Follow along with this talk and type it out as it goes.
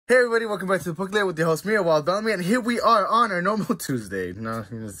Hey everybody, welcome back to the Polteageist with the host me, AWildBellamy, and here we are on our normal Tuesday. No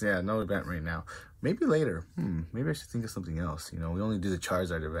event right now. Maybe later. Maybe I should think of something else. You know, we only do the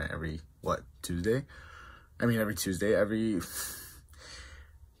Charizard event every Tuesday? Every Tuesday, every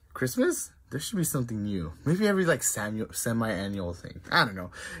Christmas? There should be something new. Maybe every semi-annual thing. I don't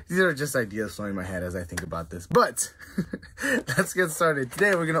know. These are just ideas flowing in my head as I think about this. But let's get started.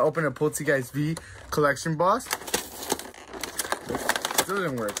 Today we're gonna open a Polteageist V collection box. It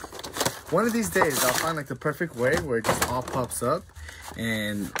doesn't work. One of these days I'll find like the perfect way where it just all pops up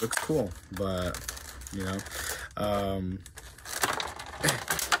and looks cool. But you know,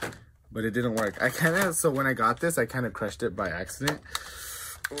 but it didn't work. So when I got this, I kind of crushed it by accident.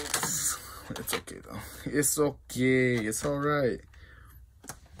 Oops. It's okay though. It's okay. It's all right.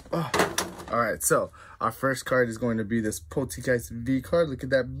 Oh, all right. So our first card is going to be this Polteageist V card. Look at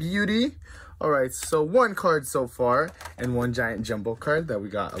that beauty. All right. So one card so far, and one giant jumbo card that we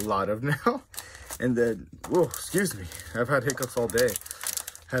got a lot of now. And then, whoa, excuse me. I've had hiccups all day.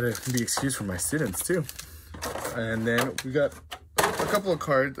 Had to be excused from my students too. And then we got a couple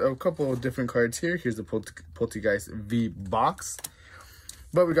of different cards here. Here's the Polteageist V Box.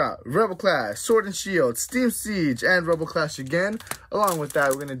 But we got Rebel Clash, Sword and Shield, Steam Siege, and Rebel Clash again. Along with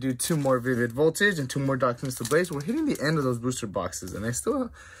that, we're going to do 2 more Vivid Voltage and 2 more Darkness Ablaze. We're hitting the end of those booster boxes. And I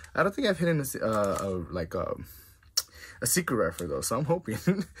don't think I've hit a secret rare for those, so I'm hoping.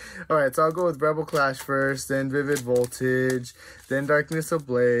 Alright, so I'll go with Rebel Clash first, then Vivid Voltage, then Darkness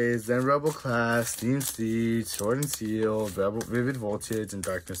Ablaze, then Rebel Clash, Steam Siege, Sword and Shield, Vivid Voltage, and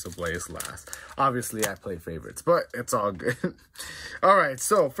Darkness Ablaze last. Obviously, I play favorites, but it's all good. Alright,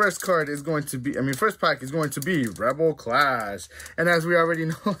 so first pack is going to be Rebel Clash. And as we already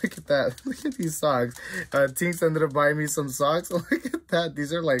know, look at that. Look at these socks. Tinks ended up buying me some socks. Look at that.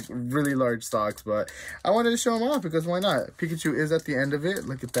 These are like really large socks, but I wanted to show them off because why not? Pikachu is at the end of it.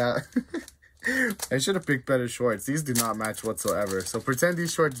 Look at that. I should have picked better shorts. These do not match whatsoever. So pretend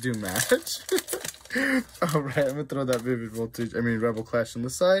these shorts do match. Alright, I'm gonna throw that Rebel Clash on the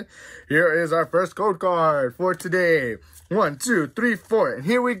side. Here is our first code card for today. 1, 2, 3, 4. And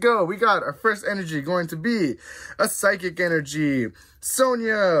here we go. We got our first energy going to be a Psychic Energy.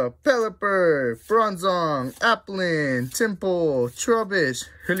 Sonia, Pelipper, Bronzong, Applin, Timple, Trubbish,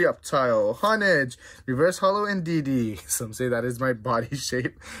 Helioptile, Honedge, Reverse Hollow, and DD. Some say that is my body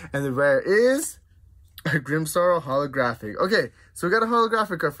shape. And the rare is a Grimmsnarl holographic. Okay, so we got a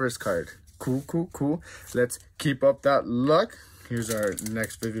holographic, our first card. Cool, cool, cool. Let's keep up that luck. Here's our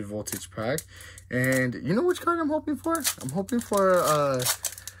next Vivid Voltage pack. And you know which card I'm hoping for? I'm hoping for an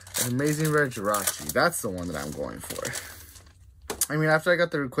amazing rare Jirachi. That's the one that I'm going for. After I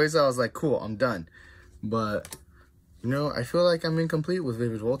got the Rayquaza, I was like, cool, I'm done. But, you know, I feel like I'm incomplete with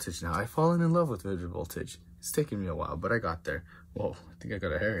Vivid Voltage now. I've fallen in love with Vivid Voltage. It's taken me a while, but I got there. Whoa, I think I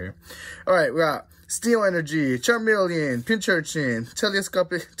got a hair here. Alright, we got Steel Energy, Charmeleon, Pincurchin,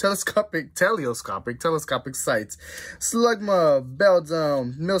 Telescopic Sights, Slugma,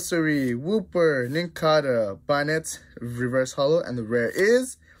 Beldum, Milcery, Wooper, Nincada, Bonnet, Reverse Hollow, and the rare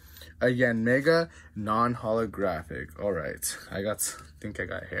is a Yanmega non-holographic. Alright, I think I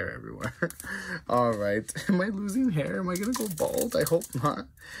got hair everywhere. Alright, am I losing hair? Am I gonna go bald? I hope not.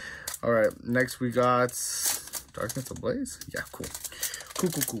 Alright, next we got Darkness Ablaze? Yeah, cool.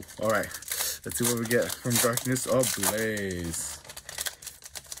 Cool. Alright, let's see what we get from Darkness Ablaze.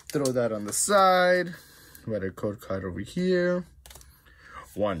 Throw that on the side. We got our code card over here.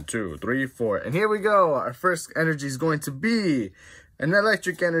 1, 2, 3, 4. And here we go. Our first energy is going to be an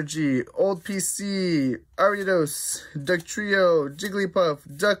Electric Energy, Old PC, Ariados, Ductrio, Jigglypuff,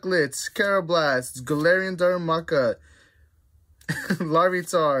 Ducklett, Carablast, Galarian Darumaka,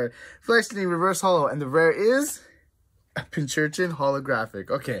 Larvitar, Fletchling, Reverse Hollow, and the rare is a Pincurchin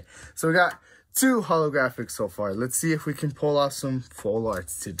holographic. Okay, so we got 2 holographics so far. Let's see if we can pull off some full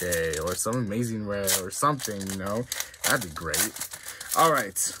arts today, or some amazing rare, or something, you know. That'd be great.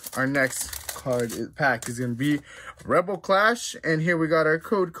 Alright, our next pack is going to be Rebel Clash, and here we got our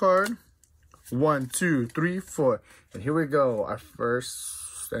code card. 1, 2, 3, 4. And here we go. Our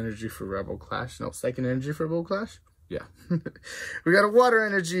first energy for Rebel Clash. No, second energy for Rebel Clash. Yeah. We got a Water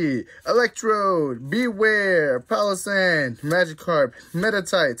Energy, Electrode, Beware, Palisand, Magikarp,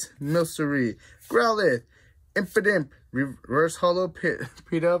 Metatite, Milcery, Growlithe, Impidimp, Reverse Hollow,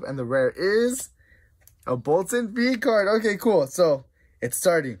 Pidove, and the rare is a Bolton V card. Okay, cool. So it's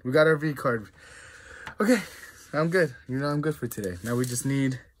starting. We got our V card. Okay, I'm good. You know, I'm good for today. Now we just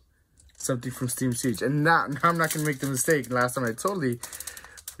need something from Steam Siege. And now I'm not going to make the mistake. Last time I totally,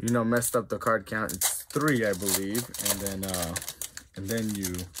 you know, messed up the card count. It's 3, I believe. And then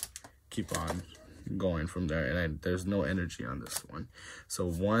you keep on going from there, and there's no energy on this one. So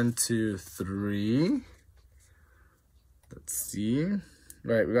 1, 2, 3. Let's see.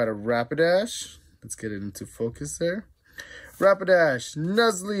 Right, we got a Rapidash. Let's get it into focus there. Rapidash,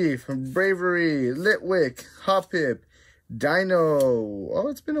 Nuzleaf, Bravery, Litwick, Hoppip, Dino. Oh,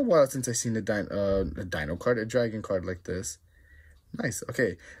 it's been a while since I've seen a Dino card, a Dragon card like this. Nice.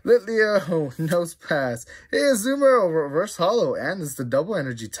 Okay. Litleo, Nosepass. Hey, Azumarill, Reverse Hollow, and it's the double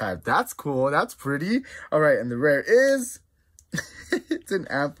energy type. That's cool. That's pretty. All right, and the rare is it's an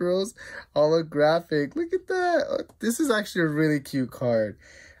Ampharos holographic. Look at that. This is actually a really cute card.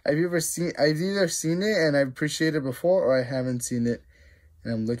 I've either seen it and I appreciate it before, or I haven't seen it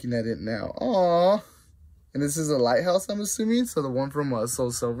and I'm looking at it now. Aww. And this is a Lighthouse, I'm assuming. So the one from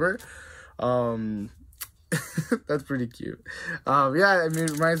Soul Silver. That's pretty cute. Yeah, I mean,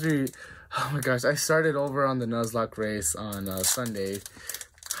 it reminds me, oh my gosh, I started over on the Nuzlocke race on Sunday.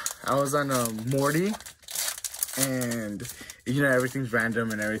 I was on Morty, and you know, everything's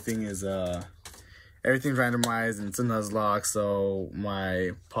random and everything is everything's randomized, and it's a Nuzlocke. So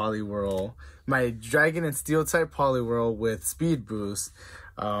my Poliwhirl, my Dragon and Steel type Poliwhirl with Speed Boost,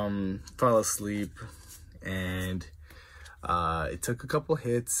 fell asleep, and it took a couple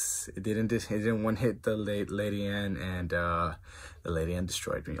hits. It didn't one hit the Lady Ann, and the Lady Ann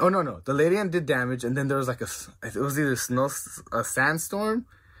destroyed me. Oh no, the Lady Ann did damage, and then there was like it was either a sandstorm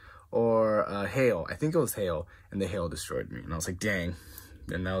or hail. I think it was hail, and the hail destroyed me, and I was like, dang.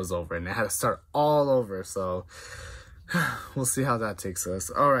 And that was over, and I had to start all over. So we'll see how that takes us.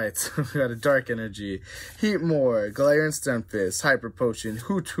 All right, so we got a Dark Energy, Heatmore, Galarian Stunfisk, Hyper Potion,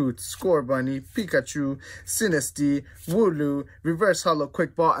 Hoot Hoot, Score Bunny, Pikachu, Sinistea, Wooloo, Reverse Hollow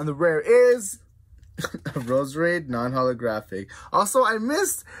Quick Ball, and the rare is a Roserade non-holographic. Also, I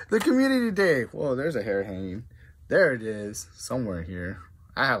missed the community day. Whoa, there's a hair hanging. There it is, somewhere here.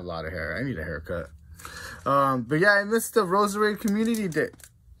 I have a lot of hair. I need a haircut. But yeah, I missed the Roserade community day.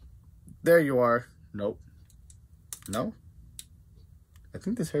 There you are. Nope. No? I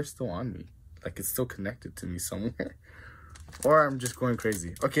think this hair's still on me. Like, it's still connected to me somewhere. Or I'm just going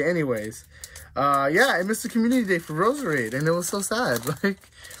crazy. Okay, anyways. Yeah, I missed the community day for Roserade, and it was so sad.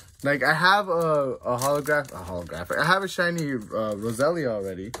 Like I have a holographic. I have a shiny Roselia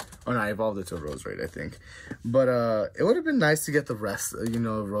already. Oh no, I evolved it to a Roserade, I think. But it would have been nice to get the rest, you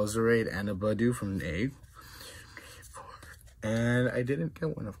know, Roserade and a Budew from an egg. And I didn't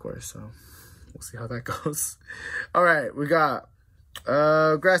get one, of course, so we'll see how that goes. All right, we got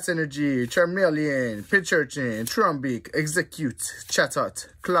Grass Energy, Charmeleon, Pitch Urchin, Trumbeak, Execute, Chatot,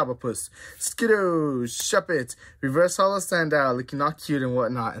 Clobopus, Skiddo, Shuppet, Reverse Hollow Sandile, looking all cute and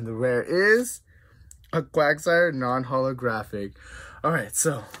whatnot. And the rare is a Quagsire non-holographic. All right,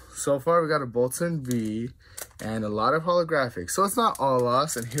 so far we got a Bolton V and a lot of holographics. So it's not all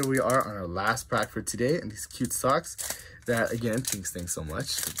lost. And here we are on our last pack for today, and these cute socks. That, again, thanks so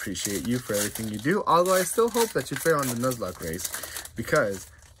much. Appreciate you for everything you do. Although I still hope that you fare on the Nuzlocke race, because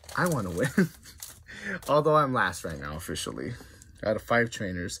I want to win. Although I'm last right now, officially, out of 5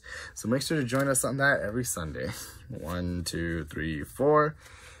 trainers. So make sure to join us on that every Sunday. 1, 2, 3, 4.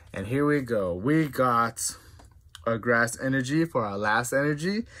 And here we go. We got a Grass Energy for our last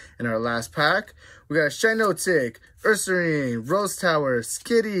energy in our last pack. We got Shinotic, Ursaring, Rose Tower,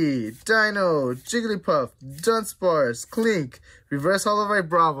 Skitty, Dino, Jigglypuff, Dunsparce, Clink, Reverse Hollow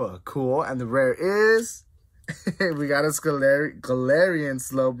Vibrava. Cool. And the rare is we got a Galarian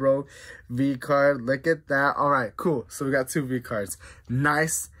Slowbro V card. Look at that. All right, cool. So we got 2 V cards.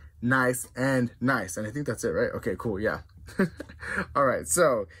 Nice, and nice. And I think that's it, right? Okay, cool. Yeah. All right,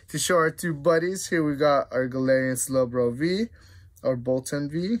 so to show our 2 buddies, here we got our Galarian Slowbro V, or Bolton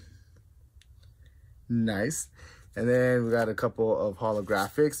V. Nice. And then we got a couple of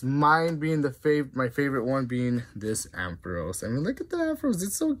holographics. Mine being my favorite one being this Ampharos. I mean, look at the Ampharos.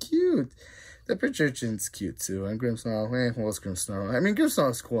 It's so cute. The Pitch Urchin's cute too. And Grimmsnarl. What's Grimmsnarl? I mean,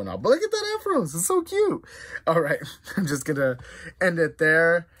 Grimmsnarl's cool now. But look at that Ampharos. It's so cute. All right. I'm just going to end it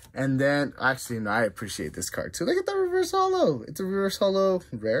there. And then, actually, no, I appreciate this card too. Look at that Reverse Hollow. It's a Reverse Hollow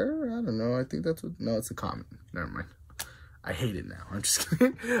rare? I don't know. I think that's what... No, it's a common. Never mind. I hate it now. I'm just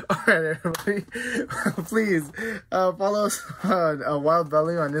kidding. All right, everybody. Please follow us on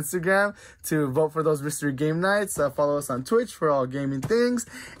AWildBellamy on Instagram to vote for those mystery game nights. Follow us on Twitch for all gaming things.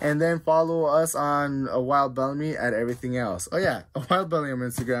 And then follow us on AWildBellamy at everything else. Oh, yeah. AWildBellamy on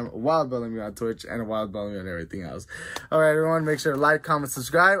Instagram, AWildBellamy on Twitch, and AWildBellamy on everything else. All right, everyone. Make sure to like, comment,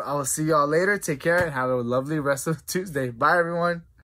 subscribe. I will see y'all later. Take care and have a lovely rest of Tuesday. Bye, everyone.